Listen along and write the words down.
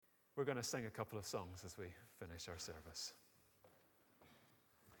we're going to sing a couple of songs as we finish our service.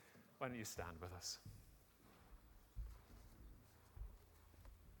 Why don't you stand with us?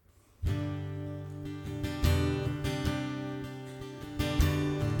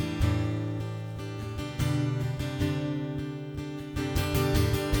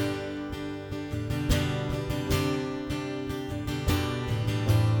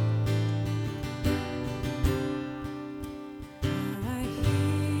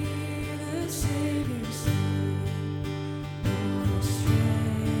 Savior say, "All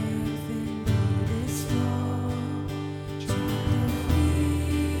strength in me is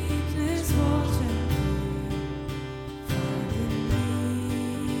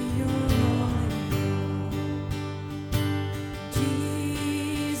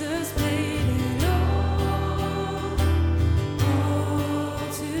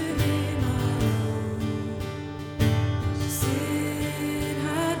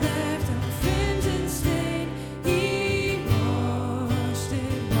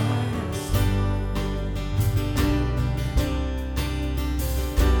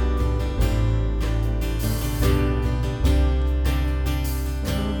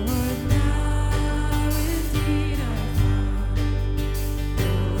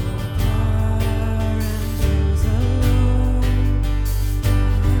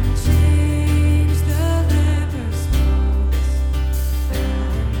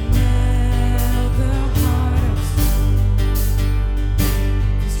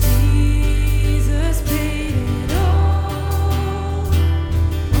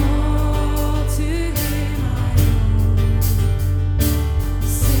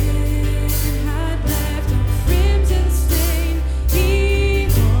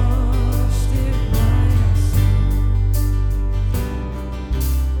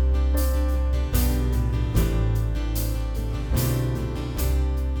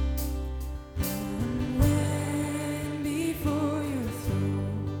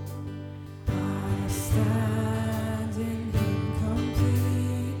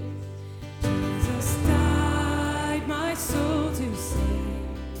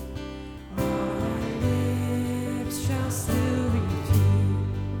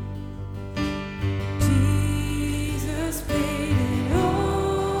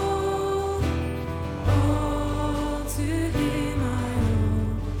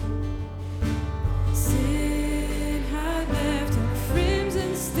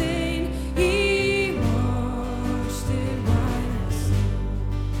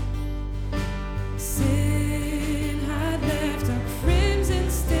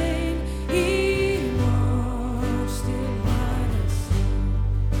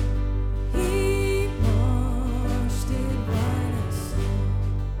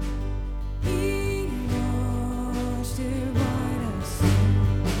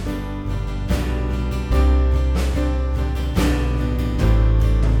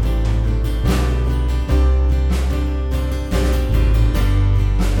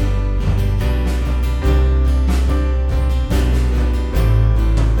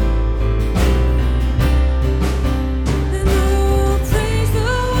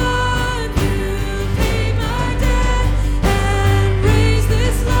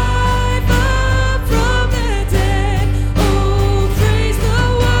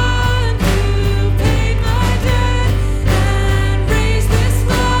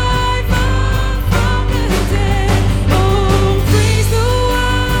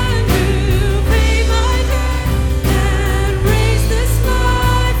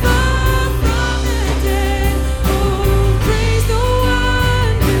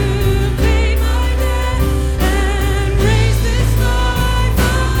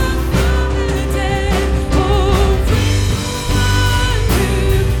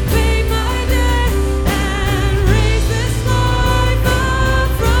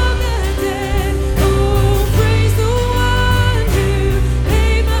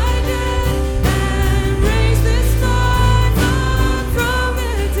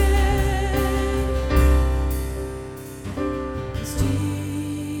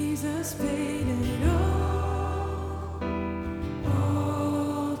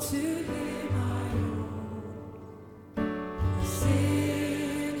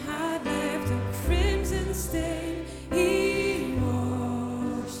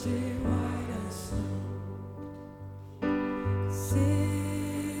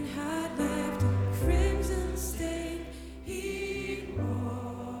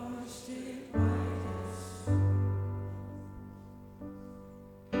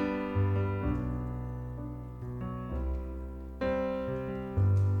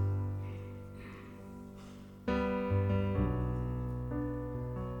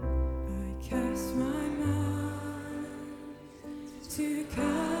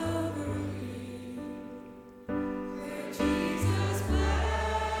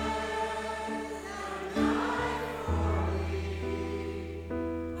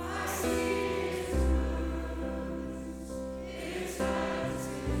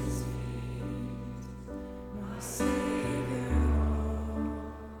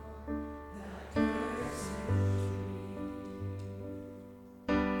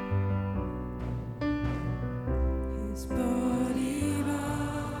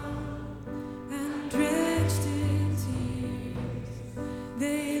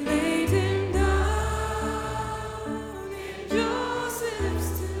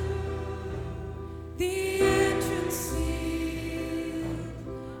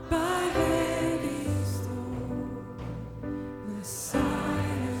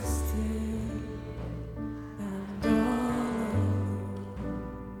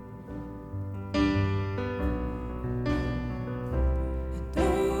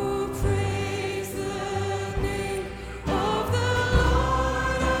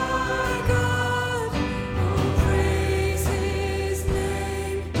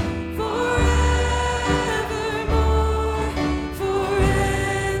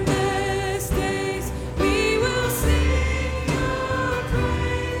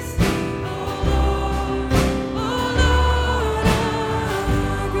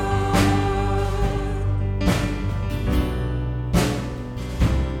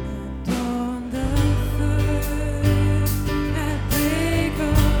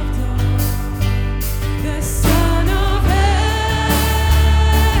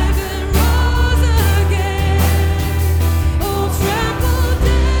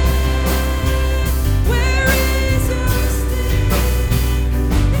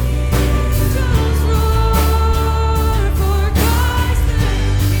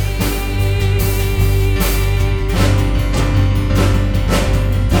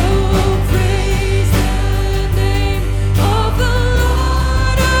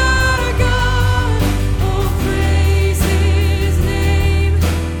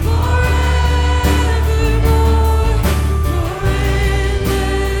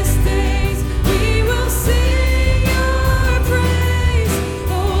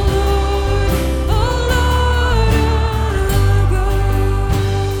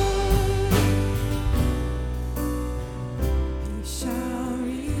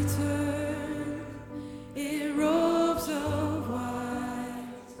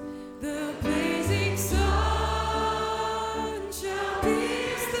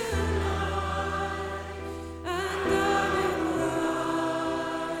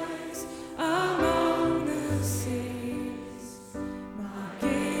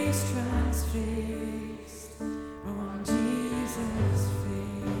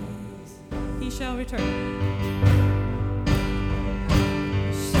shall return.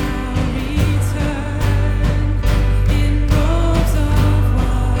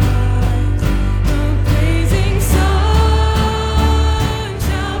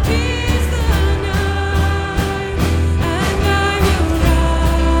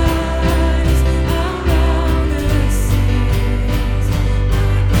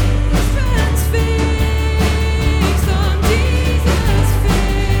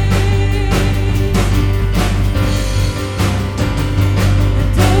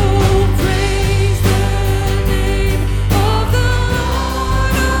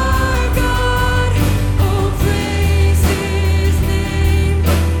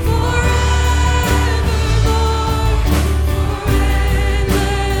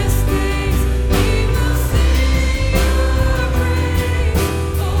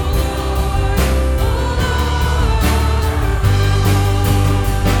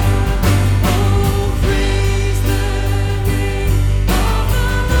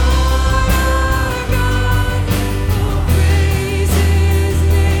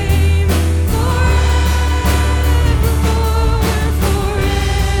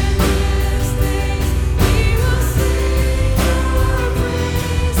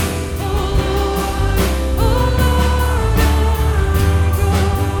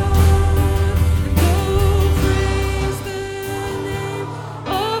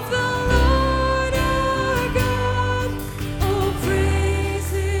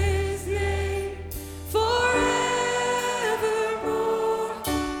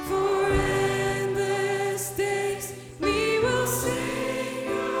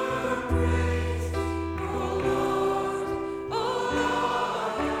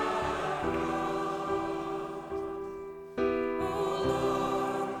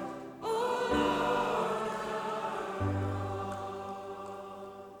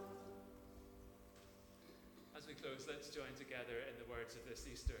 join together in the words of this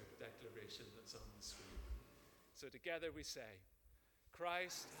Easter declaration that's on the screen. So together we say,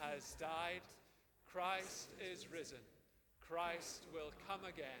 Christ has died, Christ is risen, Christ will come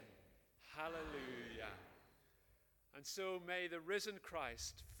again. Hallelujah. And so may the risen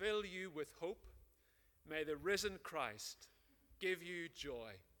Christ fill you with hope. May the risen Christ give you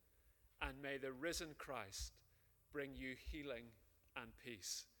joy. And may the risen Christ bring you healing and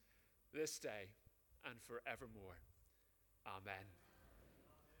peace this day and forevermore. Amen.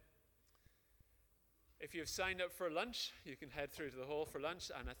 If you've signed up for lunch, you can head through to the hall for lunch,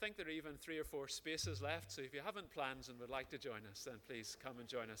 and I think there are even 3 or 4 spaces left, so if you haven't plans and would like to join us, then please come and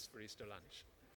join us for Easter lunch.